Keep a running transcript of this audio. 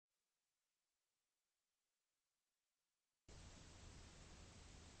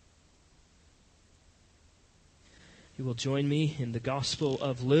You will join me in the Gospel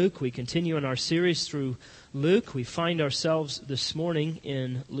of Luke. We continue in our series through Luke. We find ourselves this morning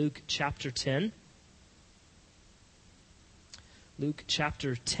in Luke chapter 10. Luke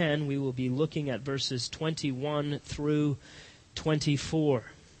chapter 10, we will be looking at verses 21 through 24.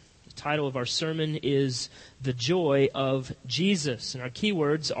 The title of our sermon is The Joy of Jesus. And our key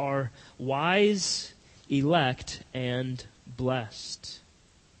words are wise, elect, and blessed.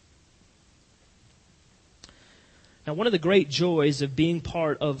 Now, one of the great joys of being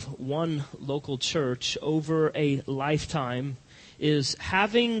part of one local church over a lifetime is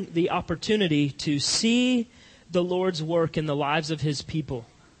having the opportunity to see the Lord's work in the lives of His people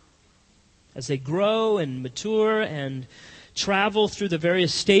as they grow and mature and travel through the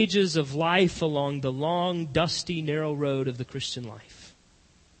various stages of life along the long, dusty, narrow road of the Christian life.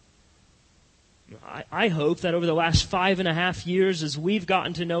 I hope that over the last 5.5 years, as we've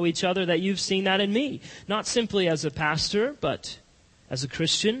gotten to know each other, that you've seen that in me. Not simply as a pastor, but as a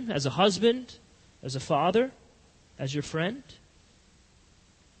Christian, as a husband, as a father, as your friend.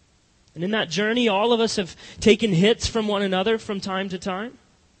 And in that journey, all of us have taken hits from one another from time to time.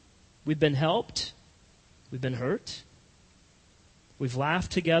 We've been helped. We've been hurt. We've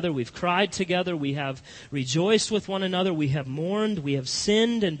laughed together. We've cried together. We have rejoiced with one another. We have mourned. We have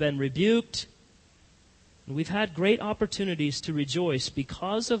sinned and been rebuked. And we've had great opportunities to rejoice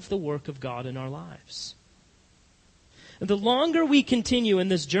because of the work of God in our lives. And the longer we continue in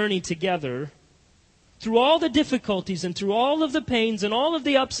this journey together, through all the difficulties and through all of the pains and all of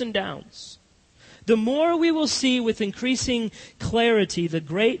the ups and downs, the more we will see with increasing clarity the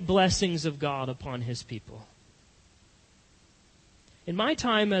great blessings of God upon His people. In my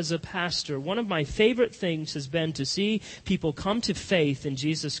time as a pastor, one of my favorite things has been to see people come to faith in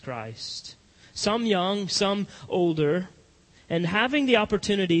Jesus Christ. Some young, some older, and having the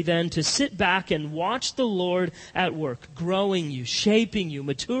opportunity then to sit back and watch the Lord at work, growing you, shaping you,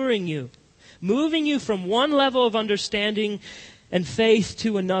 maturing you, moving you from one level of understanding and faith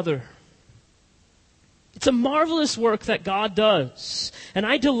to another. It's a marvelous work that God does, and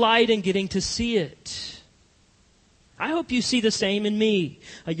I delight in getting to see it. I hope you see the same in me,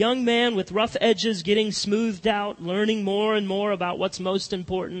 a young man with rough edges getting smoothed out, learning more and more about what's most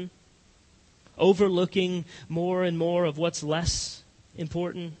important, overlooking more and more of what's less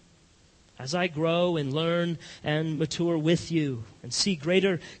important. As I grow and learn and mature with you and see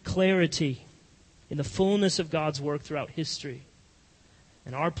greater clarity in the fullness of God's work throughout history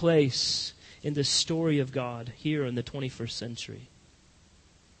and our place in the story of God here in the 21st century.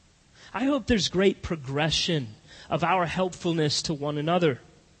 I hope there's great progression of our helpfulness to one another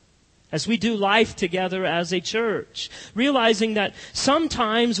as we do life together as a church, realizing that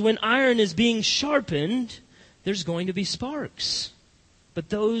sometimes when iron is being sharpened, there's going to be sparks. But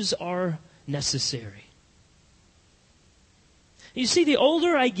those are necessary. You see, the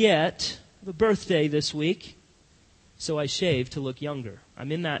older I get, I have a birthday this week, so I shave to look younger.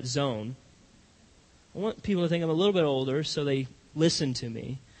 I'm in that zone. I want people to think I'm a little bit older so they listen to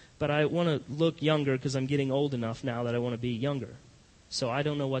me, but I want to look younger because I'm getting old enough now that I want to be younger. So I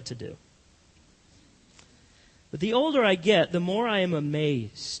don't know what to do. But the older I get, the more I am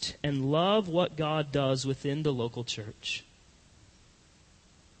amazed and love what God does within the local church.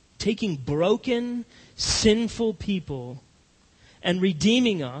 Taking broken, sinful people and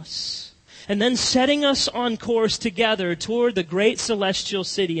redeeming us, and then setting us on course together toward the great celestial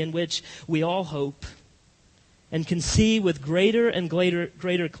city in which we all hope and can see with greater and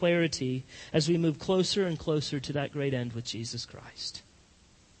greater clarity as we move closer and closer to that great end with Jesus Christ.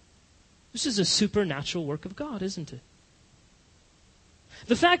 This is a supernatural work of God, isn't it?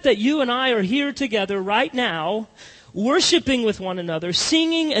 The fact that you and I are here together right now, worshiping with one another,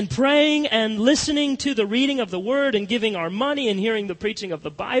 singing and praying and listening to the reading of the Word and giving our money and hearing the preaching of the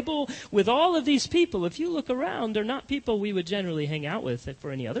Bible with all of these people, if you look around, they're not people we would generally hang out with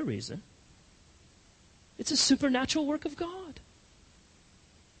for any other reason. It's a supernatural work of God.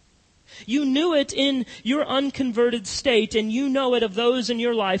 You knew it in your unconverted state, and you know it of those in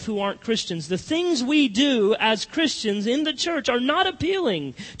your life who aren't Christians. The things we do as Christians in the church are not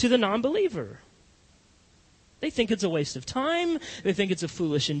appealing to the non-believer. They think it's a waste of time. They think it's a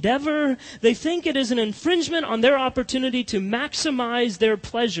foolish endeavor. They think it is an infringement on their opportunity to maximize their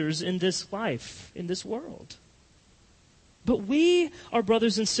pleasures in this life, in this world. But we are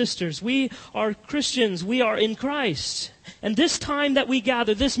brothers and sisters. We are Christians. We are in Christ. And this time that we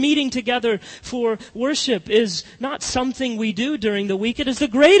gather, this meeting together for worship is not something we do during the week. It is the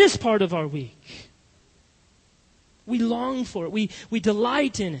greatest part of our week. We long for it. We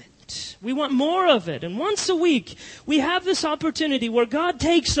delight in it. We want more of it. And once a week, we have this opportunity where God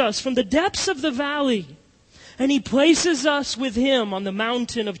takes us from the depths of the valley And He places us with Him on the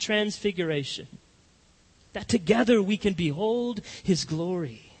mountain of transfiguration, that together we can behold His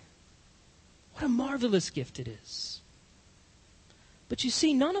glory. What a marvelous gift it is. But you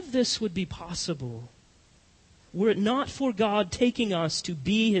see, none of this would be possible were it not for God taking us to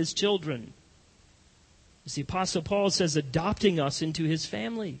be His children. As the Apostle Paul says, adopting us into His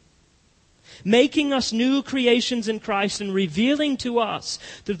family, making us new creations in Christ, and revealing to us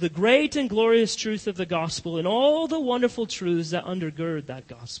through the great and glorious truth of the gospel and all the wonderful truths that undergird that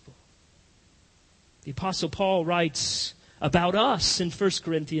gospel. The Apostle Paul writes about us in 1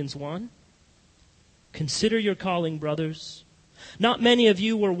 Corinthians 1. Consider your calling, brothers. Not many of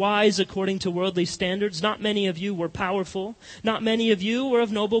you were wise according to worldly standards. Not many of you were powerful. Not many of you were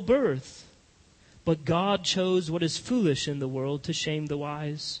of noble birth. But God chose what is foolish in the world to shame the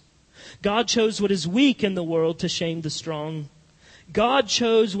wise. God chose what is weak in the world to shame the strong. God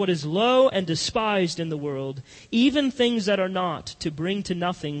chose what is low and despised in the world, even things that are not, to bring to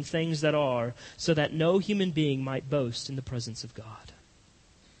nothing things that are, so that no human being might boast in the presence of God.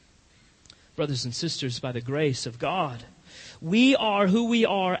 Brothers and sisters, by the grace of God, we are who we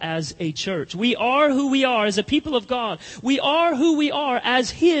are as a church. We are who we are as a people of God. We are who we are as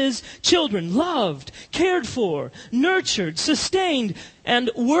His children, loved, cared for, nurtured, sustained,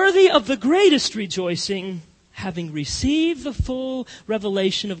 and worthy of the greatest rejoicing, having received the full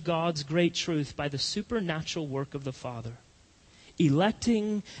revelation of God's great truth by the supernatural work of the Father,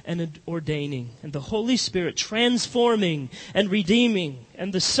 electing and ordaining, and the Holy Spirit transforming and redeeming,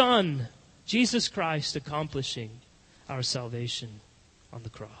 and the Son, Jesus Christ, accomplishing our salvation on the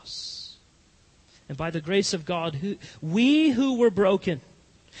cross. And by the grace of God, we who were broken,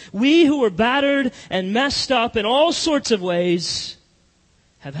 we who were battered and messed up in all sorts of ways,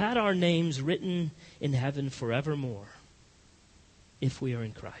 have had our names written in heaven forevermore, if we are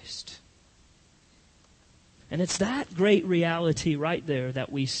in Christ. And it's that great reality right there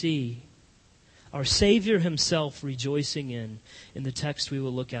that we see our Savior Himself rejoicing in the text we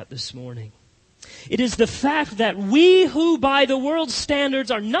will look at this morning. It is the fact that we who by the world's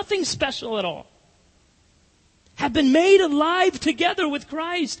standards are nothing special at all have been made alive together with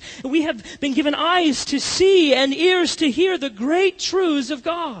Christ. And we have been given eyes to see and ears to hear the great truths of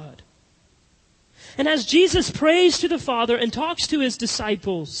God. And as Jesus prays to the Father and talks to His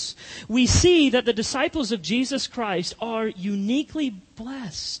disciples, we see that the disciples of Jesus Christ are uniquely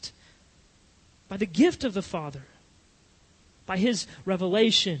blessed by the gift of the Father, by His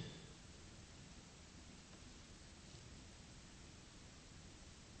revelation.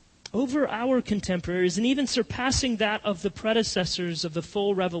 Over our contemporaries, and even surpassing that of the predecessors of the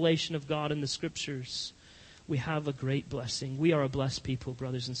full revelation of God in the Scriptures, we have a great blessing. We are a blessed people,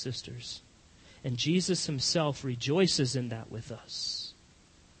 brothers and sisters. And Jesus Himself rejoices in that with us.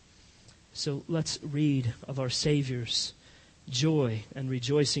 So let's read of our Savior's joy and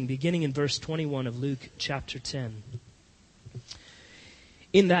rejoicing, beginning in verse 21 of Luke chapter 10.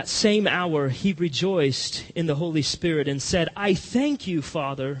 In that same hour, He rejoiced in the Holy Spirit and said, I thank you,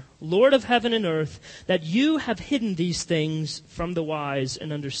 Father, Lord of heaven and earth, that you have hidden these things from the wise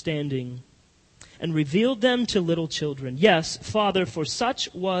and understanding and revealed them to little children. Yes, Father, for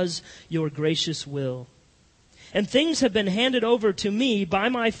such was your gracious will. And things have been handed over to me by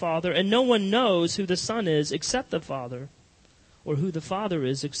my Father, and no one knows who the Son is except the Father, or who the Father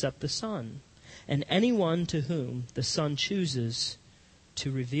is except the Son, and anyone to whom the Son chooses to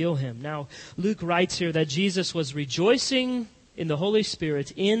reveal Him. Now, Luke writes here that Jesus was rejoicing in the Holy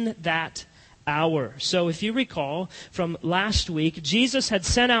Spirit in that hour. So if you recall from last week, Jesus had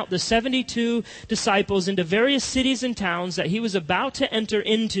sent out the 72 disciples into various cities and towns that He was about to enter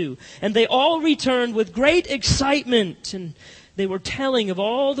into. And they all returned with great excitement. And they were telling of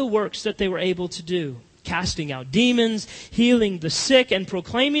all the works that they were able to do. Casting out demons, healing the sick, and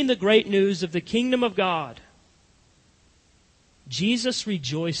proclaiming the great news of the kingdom of God. Jesus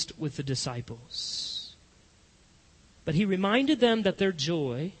rejoiced with the disciples. But He reminded them that their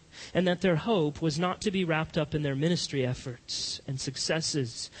joy and that their hope was not to be wrapped up in their ministry efforts and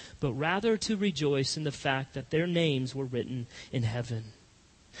successes, but rather to rejoice in the fact that their names were written in heaven.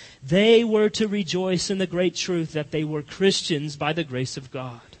 They were to rejoice in the great truth that they were Christians by the grace of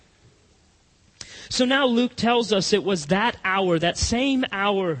God. So now Luke tells us it was that hour, that same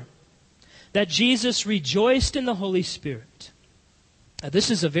hour, that Jesus rejoiced in the Holy Spirit. Now,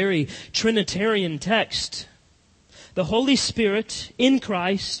 this is a very Trinitarian text. The Holy Spirit in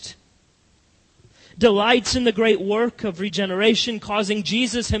Christ delights in the great work of regeneration, causing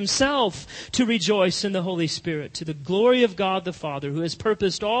Jesus Himself to rejoice in the Holy Spirit, to the glory of God the Father, who has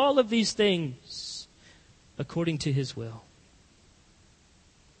purposed all of these things according to His will.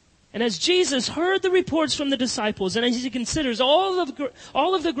 And as Jesus heard the reports from the disciples, and as he considers all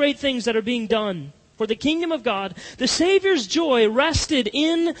of the great things that are being done for the kingdom of God, the Savior's joy rested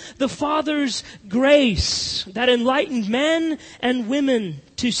in the Father's grace that enlightened men and women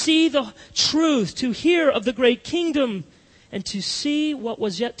to see the truth, to hear of the great kingdom, and to see what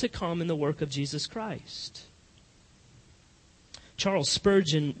was yet to come in the work of Jesus Christ. Charles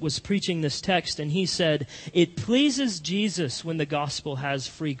Spurgeon was preaching this text, and he said, "It pleases Jesus when the gospel has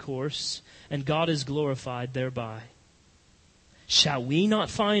free course, and God is glorified thereby. Shall we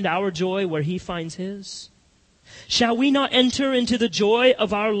not find our joy where he finds his? Shall we not enter into the joy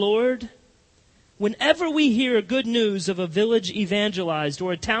of our Lord? Whenever we hear good news of a village evangelized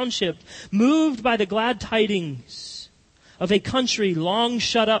or a township moved by the glad tidings of a country long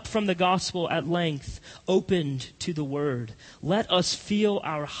shut up from the gospel at length opened to the word, let us feel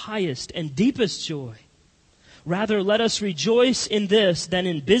our highest and deepest joy. Rather, let us rejoice in this than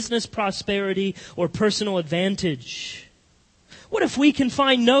in business prosperity or personal advantage. What if we can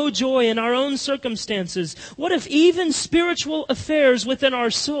find no joy in our own circumstances? What if even spiritual affairs within our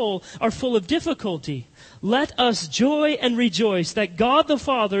soul are full of difficulty? Let us joy and rejoice that God the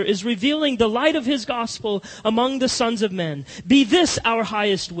Father is revealing the light of his gospel among the sons of men. Be this our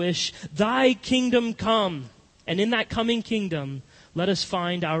highest wish, thy kingdom come. And in that coming kingdom, let us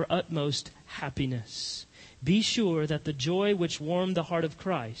find our utmost happiness. Be sure that the joy which warmed the heart of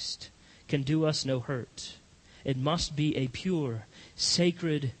Christ can do us no hurt. It must be a pure,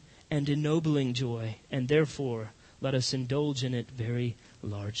 sacred, and ennobling joy, and therefore let us indulge in it very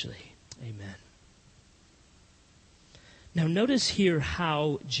largely. Amen. Now notice here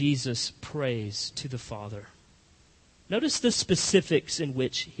how Jesus prays to the Father. Notice the specifics in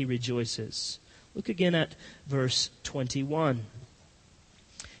which he rejoices. Look again at verse 21.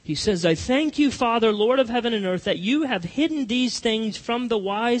 He says, I thank you, Father, Lord of heaven and earth, that you have hidden these things from the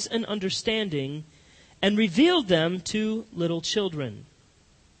wise and understanding and revealed them to little children.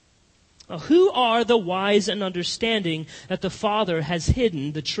 Now, who are the wise and understanding that the Father has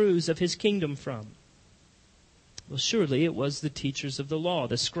hidden the truths of his kingdom from? Well, surely it was the teachers of the law,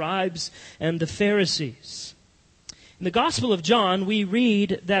 the scribes and the Pharisees. In the Gospel of John, we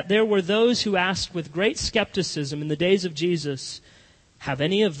read that there were those who asked with great skepticism in the days of Jesus, have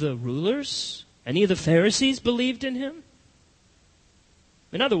any of the rulers, any of the Pharisees believed in him?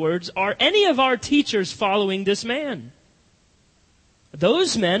 In other words, are any of our teachers following this man?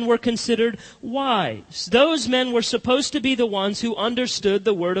 Those men were considered wise. Those men were supposed to be the ones who understood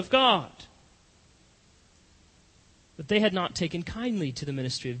the Word of God. But they had not taken kindly to the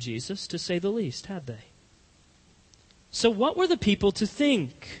ministry of Jesus, to say the least, had they? So what were the people to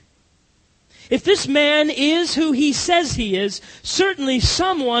think? If this man is who he says he is, certainly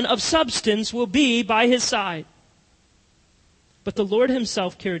someone of substance will be by his side. But the Lord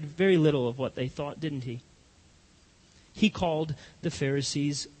himself cared very little of what they thought, didn't he? He called the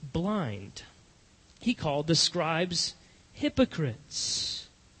Pharisees blind. He called the scribes hypocrites.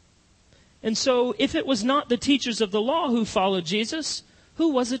 And so, if it was not the teachers of the law who followed Jesus, who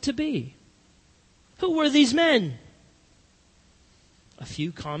was it to be? Who were these men? A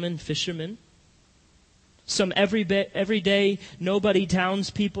few common fishermen, some everyday nobody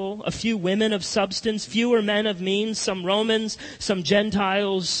townspeople, a few women of substance, fewer men of means, some Romans, some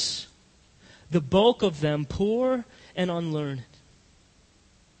Gentiles, the bulk of them poor and unlearned.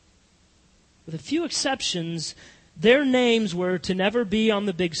 With a few exceptions, their names were to never be on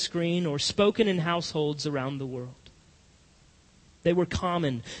the big screen or spoken in households around the world. They were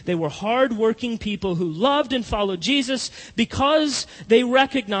common. They were hard-working people who loved and followed Jesus because they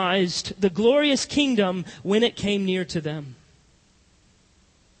recognized the glorious kingdom when it came near to them.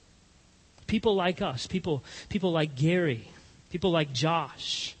 People like us, people like Gary, people like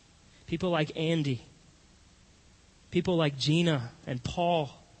Josh, people like Andy, people like Gina and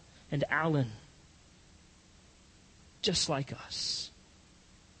Paul and Alan, just like us.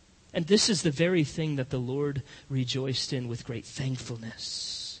 And this is the very thing that the Lord rejoiced in with great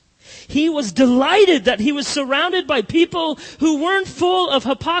thankfulness. He was delighted that he was surrounded by people who weren't full of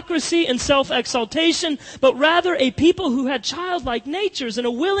hypocrisy and self-exaltation, but rather a people who had childlike natures and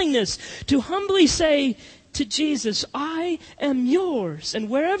a willingness to humbly say to Jesus, I am yours, and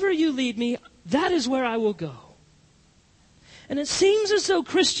wherever you lead me, that is where I will go. And it seems as though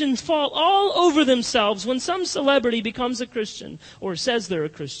Christians fall all over themselves when some celebrity becomes a Christian or says they're a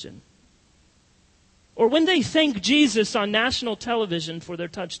Christian. Or when they thank Jesus on national television for their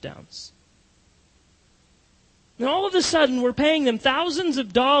touchdowns. And all of a sudden we're paying them thousands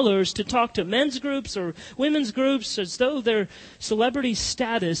of dollars to talk to men's groups or women's groups as though their celebrity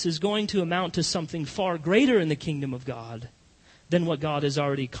status is going to amount to something far greater in the kingdom of God than what God is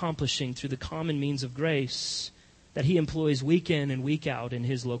already accomplishing through the common means of grace that He employs week in and week out in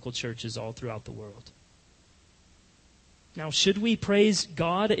His local churches all throughout the world. Now, should we praise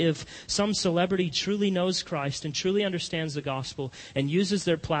God if some celebrity truly knows Christ and truly understands the gospel and uses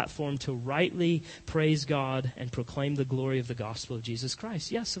their platform to rightly praise God and proclaim the glory of the gospel of Jesus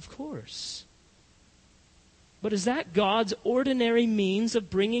Christ? Yes, of course. But is that God's ordinary means of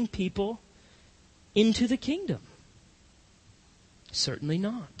bringing people into the kingdom? Certainly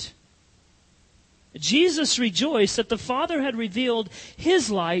not. Jesus rejoiced that the Father had revealed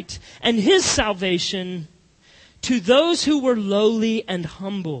His light and His salvation to those who were lowly and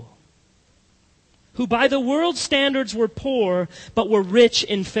humble, who by the world's standards were poor, but were rich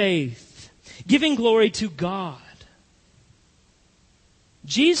in faith, giving glory to God.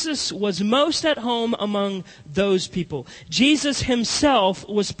 Jesus was most at home among those people. Jesus Himself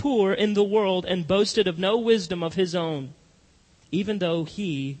was poor in the world and boasted of no wisdom of His own, even though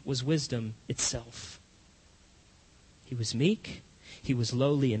He was wisdom itself. He was meek, He was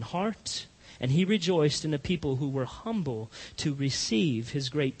lowly in heart, and He rejoiced in a people who were humble to receive His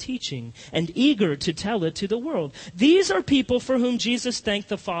great teaching and eager to tell it to the world. These are people for whom Jesus thanked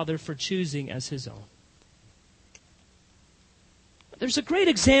the Father for choosing as His own. There's a great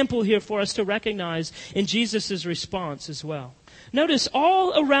example here for us to recognize in Jesus' response as well. Notice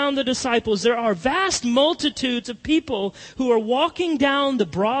all around the disciples there are vast multitudes of people who are walking down the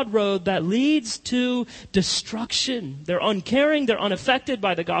broad road that leads to destruction. They're uncaring, they're unaffected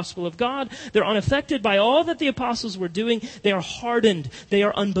by the gospel of God, they're unaffected by all that the apostles were doing, they are hardened, they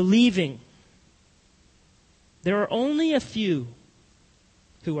are unbelieving. There are only a few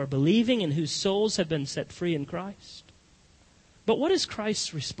who are believing and whose souls have been set free in Christ. But what is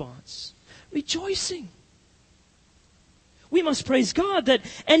Christ's response? Rejoicing. We must praise God that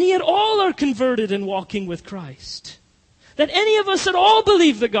any at all are converted and walking with Christ. That any of us at all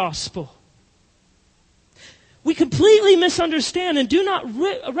believe the gospel. We completely misunderstand and do not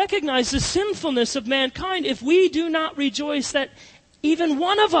recognize the sinfulness of mankind if we do not rejoice that even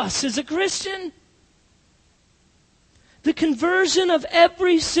one of us is a Christian. The conversion of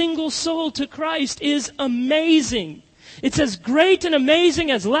every single soul to Christ is amazing. It's as great and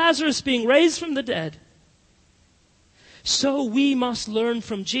amazing as Lazarus being raised from the dead. So we must learn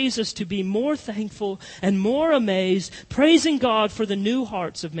from Jesus to be more thankful and more amazed, praising God for the new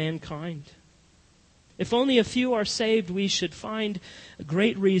hearts of mankind. If only a few are saved, we should find a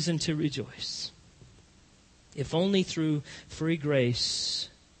great reason to rejoice. If only through free grace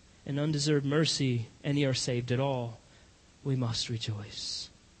and undeserved mercy any are saved at all, we must rejoice.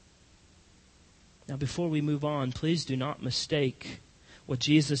 Now, before we move on, please do not mistake what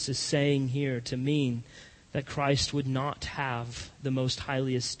Jesus is saying here to mean that Christ would not have the most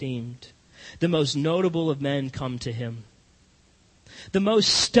highly esteemed, the most notable of men come to Him. The most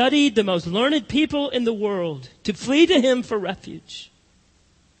studied, the most learned people in the world to flee to Him for refuge.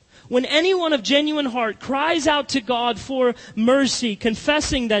 When anyone of genuine heart cries out to God for mercy,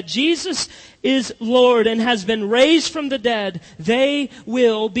 confessing that Jesus is Lord and has been raised from the dead, they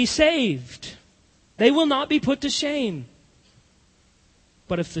will be saved. They will not be put to shame.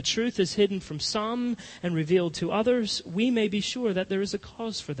 But if the truth is hidden from some and revealed to others, we may be sure that there is a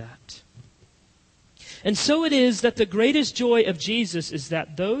cause for that. And so it is that the greatest joy of Jesus is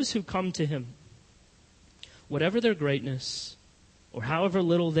that those who come to Him, whatever their greatness or however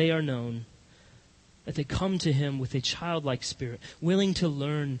little they are known, that they come to Him with a childlike spirit, willing to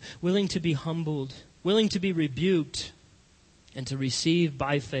learn, willing to be humbled, willing to be rebuked, and to receive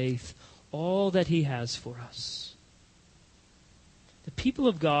by faith all that He has for us. The people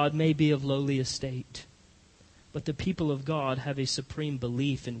of God may be of lowly estate, but the people of God have a supreme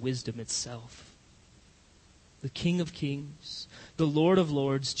belief in wisdom itself. The King of Kings, the Lord of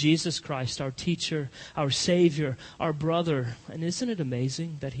Lords, Jesus Christ, our teacher, our Savior, our brother. And isn't it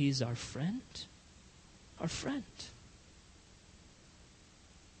amazing that He's our friend? Our friend.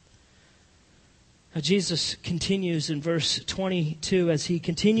 Now, Jesus continues in verse 22 as He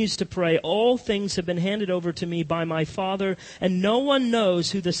continues to pray, "All things have been handed over to me by my Father, and no one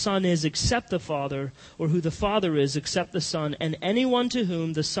knows who the Son is except the Father, or who the Father is except the Son, and anyone to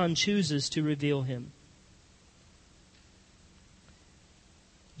whom the Son chooses to reveal Him."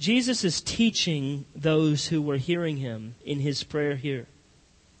 Jesus is teaching those who were hearing Him in His prayer here.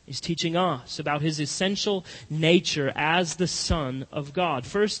 He's teaching us about His essential nature as the Son of God.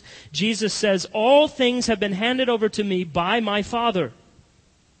 First, Jesus says, "All things have been handed over to me by my Father."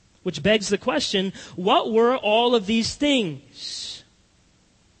 Which begs the question, what were all of these things?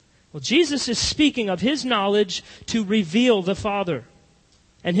 Well, Jesus is speaking of His knowledge to reveal the Father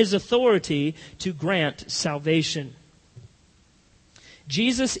and His authority to grant salvation.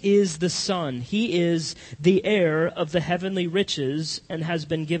 Jesus is the Son. He is the heir of the heavenly riches and has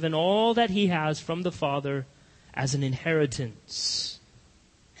been given all that he has from the Father as an inheritance.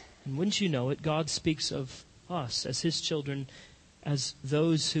 And wouldn't you know it, God speaks of us as his children as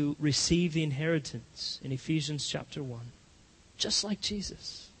those who receive the inheritance in Ephesians chapter 1. Just like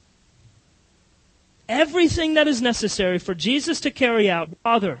Jesus. Everything that is necessary for Jesus to carry out,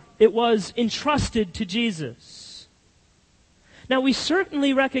 Father, it was entrusted to Jesus. Now we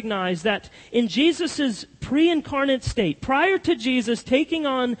certainly recognize that in Jesus' pre-incarnate state, prior to Jesus taking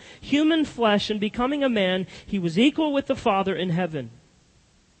on human flesh and becoming a man, he was equal with the Father in heaven.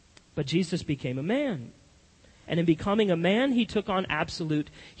 But Jesus became a man. And in becoming a man, he took on absolute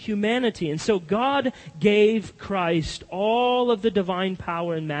humanity. And so God gave Christ all of the divine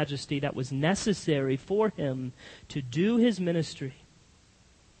power and majesty that was necessary for him to do his ministry,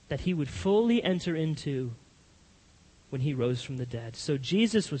 that he would fully enter into when he rose from the dead. So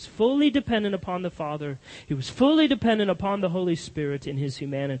Jesus was fully dependent upon the Father. He was fully dependent upon the Holy Spirit in his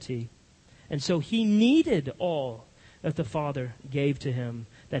humanity. And so he needed all that the Father gave to him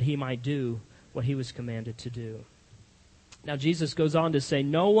that he might do what he was commanded to do. Now Jesus goes on to say,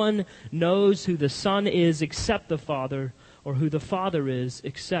 no one knows who the Son is except the Father, or who the Father is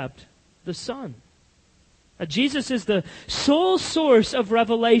except the Son. Now, Jesus is the sole source of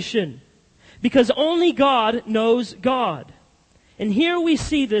revelation, because only God knows God. And here we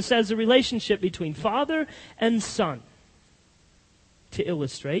see this as a relationship between Father and Son. To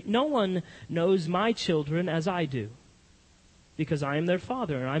illustrate, no one knows my children as I do, because I am their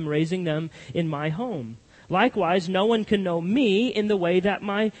father, and I'm raising them in my home. Likewise, no one can know me in the way that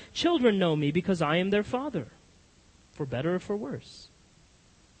my children know me, because I am their father, for better or for worse.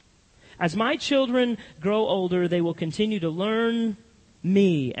 As my children grow older, they will continue to learn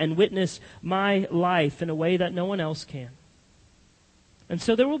me and witness my life in a way that no one else can. And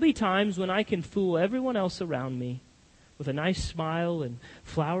so there will be times when I can fool everyone else around me with a nice smile and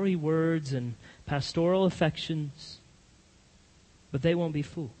flowery words and pastoral affections, but they won't be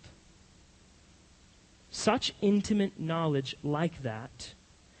fooled. Such intimate knowledge like that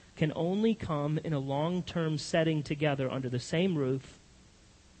can only come in a long-term setting together under the same roof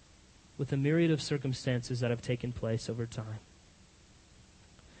with a myriad of circumstances that have taken place over time.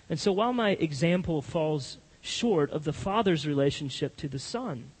 And so while my example falls short of the Father's relationship to the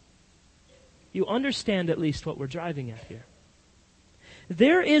Son, you understand at least what we're driving at here.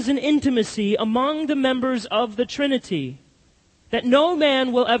 There is an intimacy among the members of the Trinity that no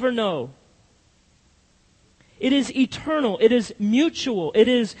man will ever know. It is eternal. It is mutual. It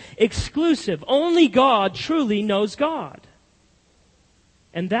is exclusive. Only God truly knows God.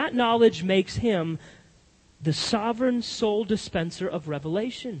 And that knowledge makes him the sovereign sole dispenser of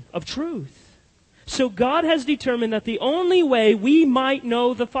revelation, of truth. So God has determined that the only way we might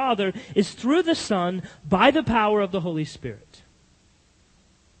know the Father is through the Son by the power of the Holy Spirit.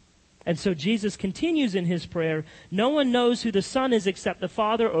 And so Jesus continues in his prayer, no one knows who the Son is except the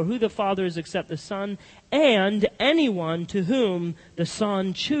Father, or who the Father is except the Son, and anyone to whom the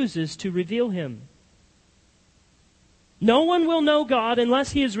Son chooses to reveal him. No one will know God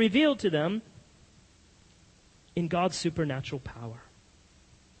unless he is revealed to them in God's supernatural power.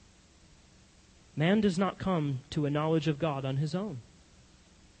 Man does not come to a knowledge of God on his own.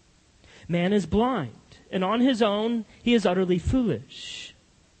 Man is blind, and on his own he is utterly foolish.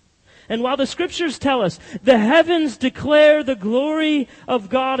 And while the Scriptures tell us, the heavens declare the glory of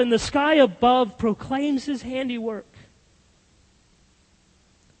God, and the sky above proclaims his handiwork.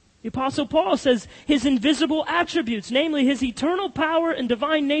 The Apostle Paul says his invisible attributes, namely his eternal power and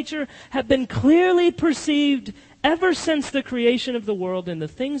divine nature, have been clearly perceived ever since the creation of the world and the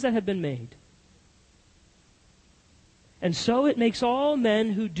things that have been made. And so it makes all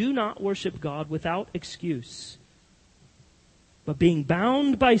men who do not worship God without excuse. But being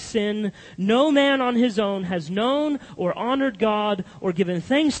bound by sin, no man on his own has known or honored God or given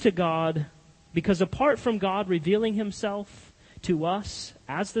thanks to God, because apart from God revealing himself to us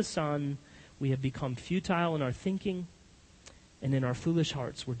as the Son, we have become futile in our thinking, and in our foolish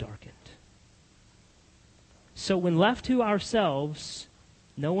hearts we're darkened. So when left to ourselves,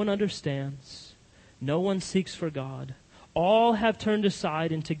 no one understands, no one seeks for God. All have turned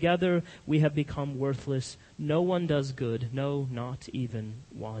aside, and together we have become worthless. No one does good, no, not even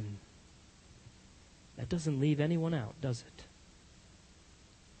one. That doesn't leave anyone out, does it?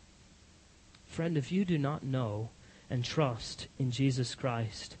 Friend, if you do not know and trust in Jesus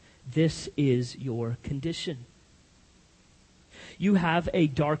Christ, this is your condition. You have a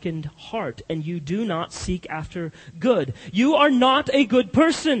darkened heart, and you do not seek after good. You are not a good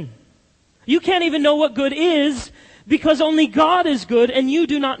person. You can't even know what good is because only God is good and you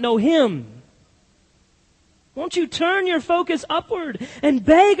do not know Him. Won't you turn your focus upward and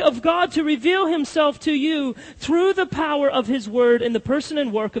beg of God to reveal Himself to you through the power of His Word in the person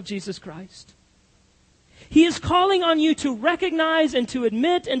and work of Jesus Christ? He is calling on you to recognize and to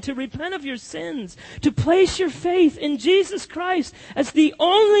admit and to repent of your sins, to place your faith in Jesus Christ as the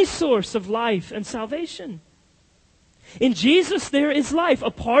only source of life and salvation. In Jesus there is life.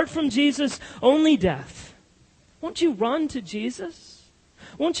 Apart from Jesus, only death. Won't you run to Jesus?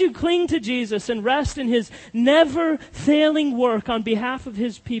 Won't you cling to Jesus and rest in His never-failing work on behalf of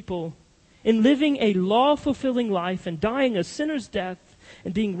His people in living a law-fulfilling life and dying a sinner's death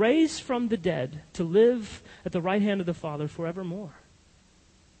and being raised from the dead to live at the right hand of the Father forevermore?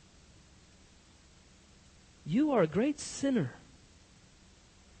 You are a great sinner.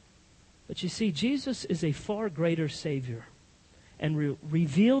 But you see, Jesus is a far greater Savior and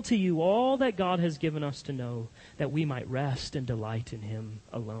reveal to you all that God has given us to know, that we might rest and delight in Him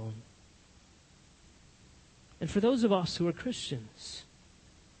alone. And for those of us who are Christians,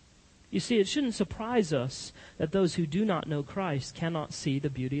 you see, it shouldn't surprise us that those who do not know Christ cannot see the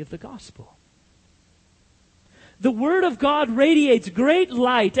beauty of the gospel. The Word of God radiates great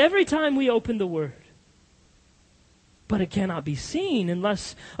light every time we open the Word. But it cannot be seen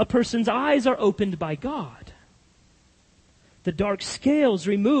unless a person's eyes are opened by God. The dark scales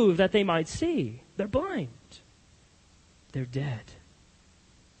removed that they might see. They're blind. They're dead.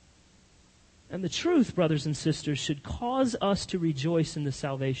 And the truth, brothers and sisters, should cause us to rejoice in the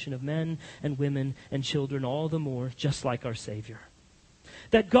salvation of men and women and children all the more, just like our Savior.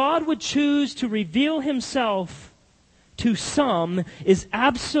 That God would choose to reveal Himself to some is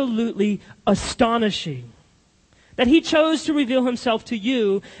absolutely astonishing. That He chose to reveal Himself to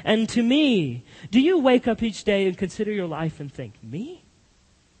you and to me. Do you wake up each day and consider your life and think, me?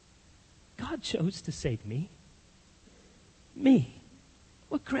 God chose to save me? Me?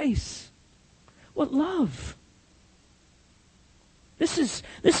 What grace? What love? This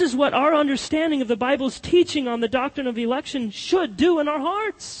is what our understanding of the Bible's teaching on the doctrine of election should do in our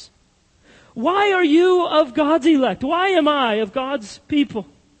hearts. Why are you of God's elect? Why am I of God's people?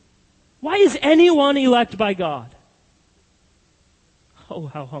 Why is anyone elect by God? Oh,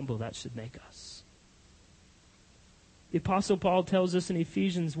 how humble that should make us. The Apostle Paul tells us in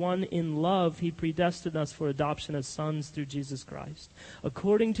Ephesians 1, in love He predestined us for adoption as sons through Jesus Christ,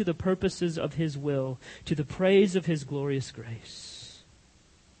 according to the purposes of His will, to the praise of His glorious grace,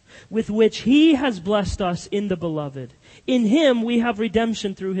 with which He has blessed us in the Beloved. In Him we have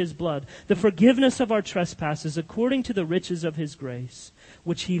redemption through His blood, the forgiveness of our trespasses, according to the riches of His grace,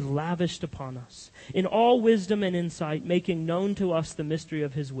 which He lavished upon us, in all wisdom and insight, making known to us the mystery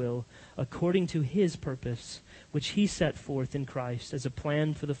of His will, according to His purpose, which He set forth in Christ as a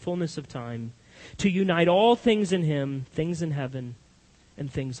plan for the fullness of time, to unite all things in Him, things in heaven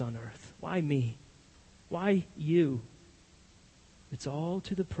and things on earth. Why me? Why you? It's all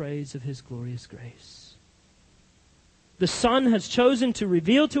to the praise of His glorious grace. The Son has chosen to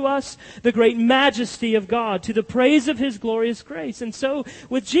reveal to us the great majesty of God, to the praise of His glorious grace. And so,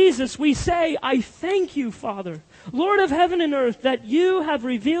 with Jesus, we say, I thank you, Father, Lord of heaven and earth, that you have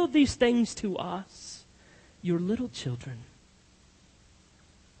revealed these things to us, your little children.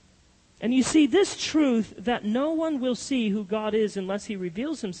 And you see, this truth that no one will see who God is unless He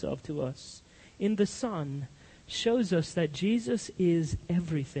reveals Himself to us in the Son shows us that Jesus is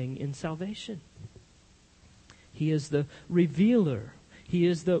everything in salvation. He is the revealer. He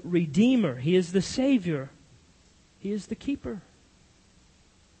is the redeemer. He is the Savior. He is the keeper.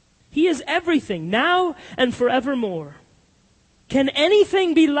 He is everything, now and forevermore. Can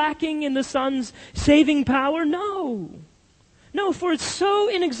anything be lacking in the Son's saving power? No. No, for it's so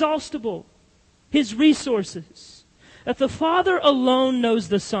inexhaustible, His resources, that the Father alone knows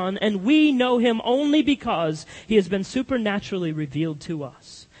the Son, and we know Him only because He has been supernaturally revealed to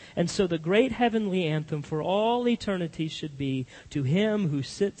us. And so the great heavenly anthem for all eternity should be, to Him who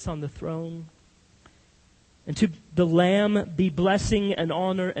sits on the throne, and to the Lamb be blessing and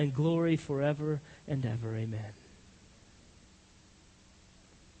honor and glory forever and ever. Amen.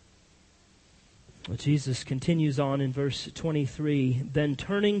 Well, Jesus continues on in verse 23. Then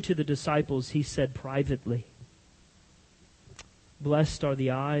turning to the disciples, He said privately, blessed are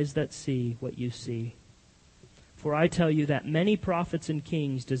the eyes that see what you see. For I tell you that many prophets and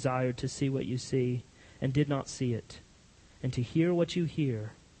kings desired to see what you see and did not see it, and to hear what you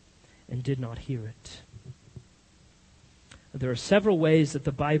hear and did not hear it. There are several ways that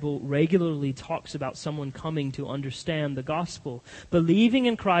the Bible regularly talks about someone coming to understand the gospel, believing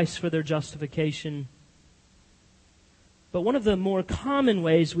in Christ for their justification, But one of the more common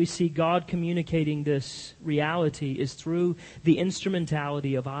ways we see God communicating this reality is through the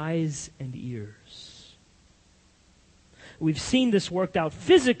instrumentality of eyes and ears. We've seen this worked out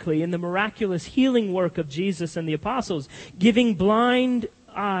physically in the miraculous healing work of Jesus and the apostles, giving blind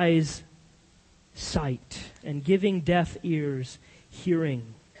eyes sight and giving deaf ears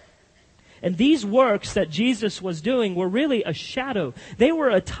hearing. And these works that Jesus was doing were really a shadow. They were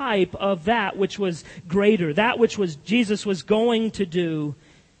a type of that which was greater, that which was Jesus was going to do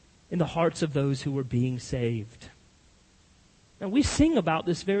in the hearts of those who were being saved. Now we sing about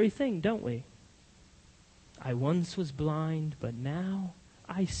this very thing, don't we? I once was blind, but now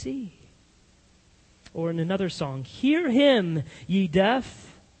I see. Or in another song, hear him, ye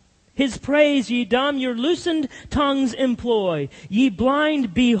deaf. His praise, ye dumb, your loosened tongues employ. Ye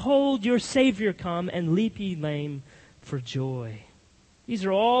blind, behold your Savior come, and leap ye lame for joy. These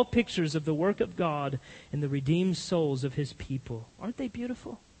are all pictures of the work of God in the redeemed souls of His people. Aren't they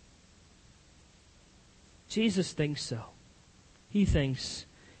beautiful? Jesus thinks so. He thinks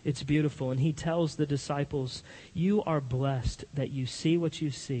it's beautiful, and He tells the disciples, you are blessed that you see what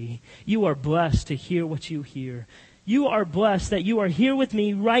you see. You are blessed to hear what you hear. You are blessed that you are here with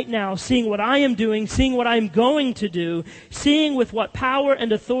me right now, seeing what I am doing, seeing what I am going to do, seeing with what power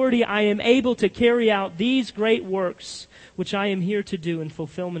and authority I am able to carry out these great works, which I am here to do in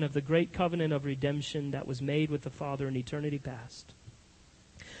fulfillment of the great covenant of redemption that was made with the Father in eternity past.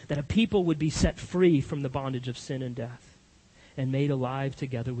 That a people would be set free from the bondage of sin and death and made alive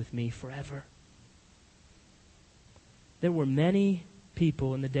together with me forever. There were many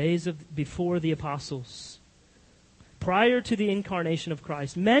people in the days before the apostles, prior to the incarnation of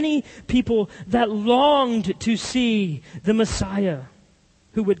Christ, many people that longed to see the Messiah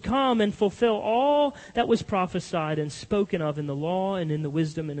who would come and fulfill all that was prophesied and spoken of in the law and in the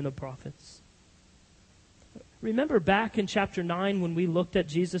wisdom and in the prophets. Remember back in chapter 9 when we looked at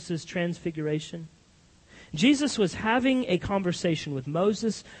Jesus' transfiguration? Jesus was having a conversation with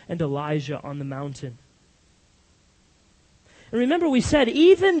Moses and Elijah on the mountain. And remember we said,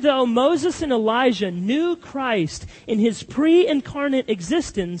 even though Moses and Elijah knew Christ in His pre-incarnate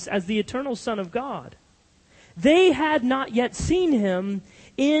existence as the eternal Son of God, they had not yet seen Him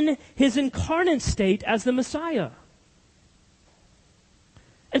in His incarnate state as the Messiah.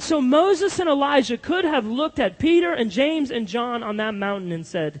 And so Moses and Elijah could have looked at Peter and James and John on that mountain and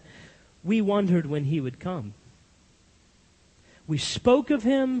said, we wondered when He would come. We spoke of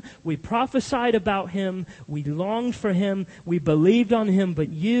Him, we prophesied about Him, we longed for Him, we believed on Him, but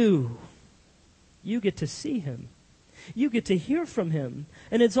you get to see Him. You get to hear from Him.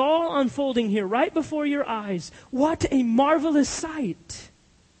 And it's all unfolding here right before your eyes. What a marvelous sight!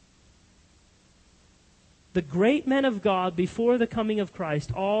 The great men of God before the coming of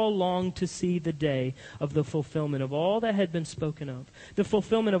Christ all longed to see the day of the fulfillment of all that had been spoken of. The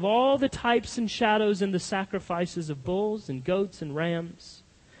fulfillment of all the types and shadows and the sacrifices of bulls and goats and rams.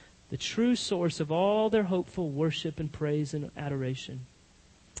 The true source of all their hopeful worship and praise and adoration.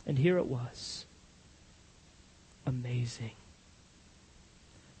 And here it was. Amazing.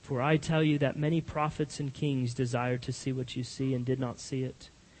 For I tell you that many prophets and kings desired to see what you see and did not see it,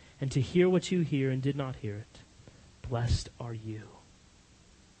 and to hear what you hear and did not hear it. Blessed are you.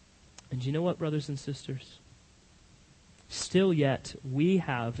 And you know what, brothers and sisters? Still yet, we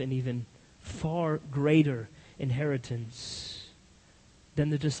have an even far greater inheritance than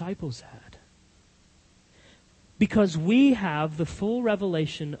the disciples had. Because we have the full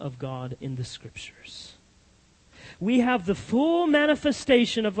revelation of God in the Scriptures. We have the full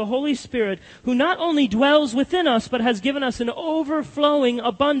manifestation of the Holy Spirit, who not only dwells within us, but has given us an overflowing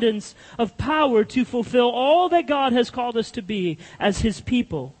abundance of power to fulfill all that God has called us to be as His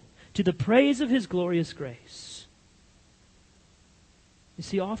people, to the praise of His glorious grace. You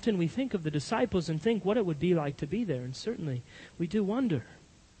see, often we think of the disciples and think what it would be like to be there, and certainly we do wonder.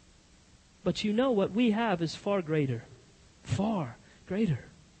 But you know what we have is far greater. Far greater.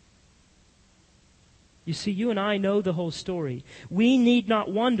 You see, you and I know the whole story. We need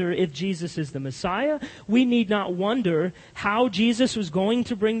not wonder if Jesus is the Messiah. We need not wonder how Jesus was going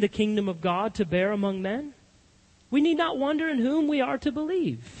to bring the kingdom of God to bear among men. We need not wonder in whom we are to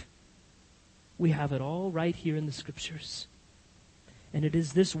believe. We have it all right here in the Scriptures. And it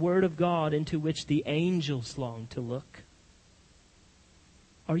is this Word of God into which the angels long to look.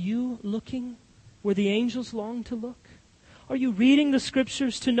 Are you looking where the angels long to look? Are you reading the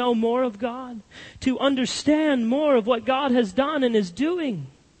Scriptures to know more of God? To understand more of what God has done and is doing?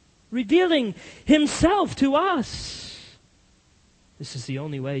 Revealing Himself to us. This is the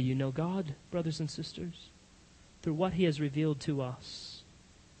only way you know God, brothers and sisters. Through what He has revealed to us.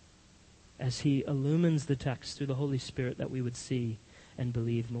 as he illumines the text through the Holy Spirit, that we would see and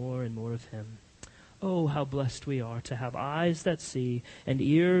believe more and more of him. Oh, how blessed we are to have eyes that see and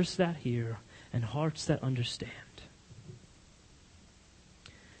ears that hear and hearts that understand.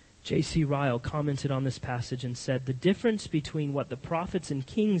 J.C. Ryle commented on this passage and said, "The difference between what the prophets and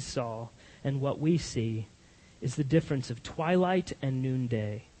kings saw and what we see is the difference of twilight and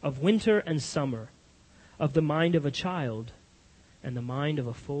noonday, of winter and summer, of the mind of a child and the mind of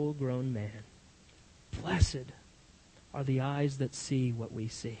a full-grown man. Blessed are the eyes that see what we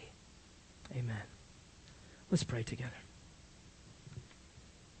see." Amen. Let's pray together.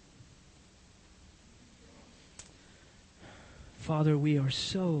 Father, we are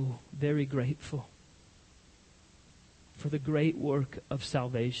so very grateful for the great work of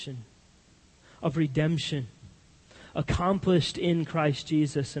salvation, of redemption, accomplished in Christ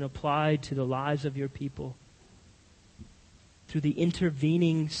Jesus and applied to the lives of your people through the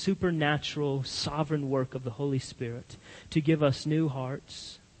intervening, supernatural, sovereign work of the Holy Spirit to give us new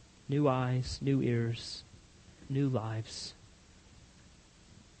hearts, new eyes, new ears, new lives.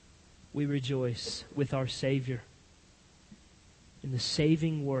 We rejoice with our Savior in the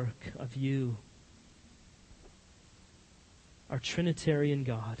saving work of you, our Trinitarian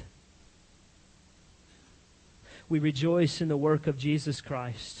God. We rejoice in the work of Jesus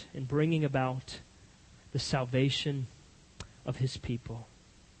Christ in bringing about the salvation of his people.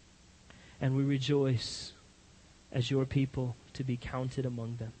 And we rejoice as your people to be counted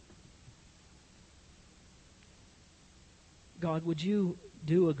among them. God, would you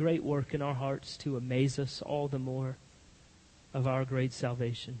do a great work in our hearts to amaze us all the more of our great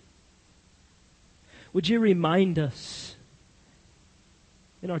salvation? Would you remind us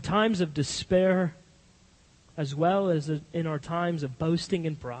in our times of despair as well as in our times of boasting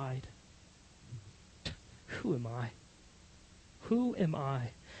and pride, who am I? Who am I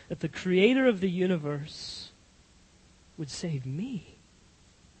that the Creator of the universe would save me,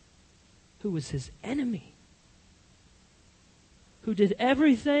 who was his enemy, who did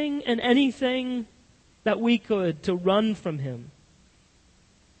everything and anything that we could to run from him,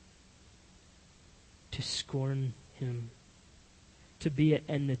 to scorn him, to be at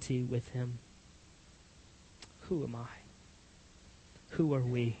enmity with him? Who am I? Who are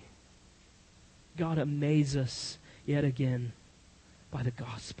we? God, amaze us yet again by the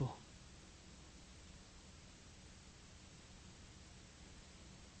gospel.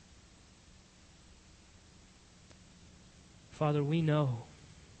 Father, we know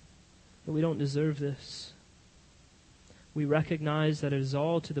that we don't deserve this. We recognize that it is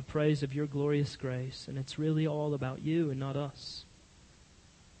all to the praise of your glorious grace, and it's really all about you and not us.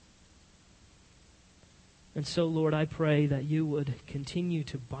 And so, Lord, I pray that you would continue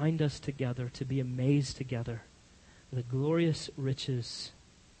to bind us together, to be amazed together with the glorious riches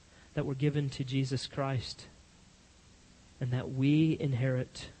that were given to Jesus Christ and that we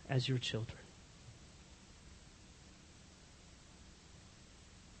inherit as your children.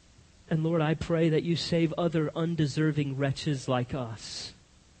 And Lord, I pray that you save other undeserving wretches like us.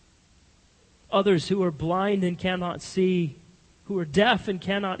 Others who are blind and cannot see, who are deaf and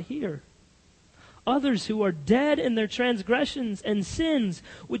cannot hear. Others who are dead in their transgressions and sins.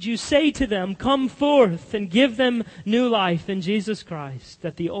 Would you say to them, come forth, and give them new life in Jesus Christ,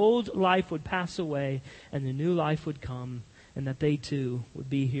 that the old life would pass away and the new life would come, and that they too would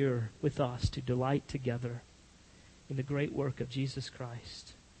be here with us to delight together in the great work of Jesus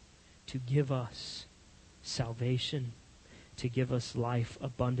Christ, to give us salvation, to give us life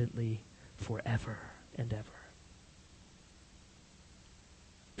abundantly forever and ever.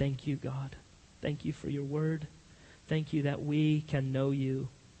 Thank you, God. Thank you for your word. Thank you that we can know you.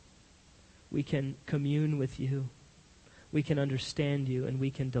 We can commune with you. We can understand you, and we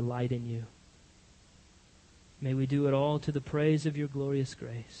can delight in you. May we do it all to the praise of your glorious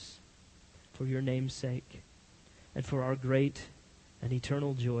grace, for your name's sake, and for our great and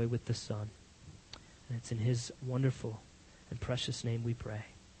eternal joy with the Son. And it's in his wonderful and precious name we pray.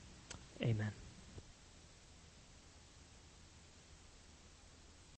 Amen.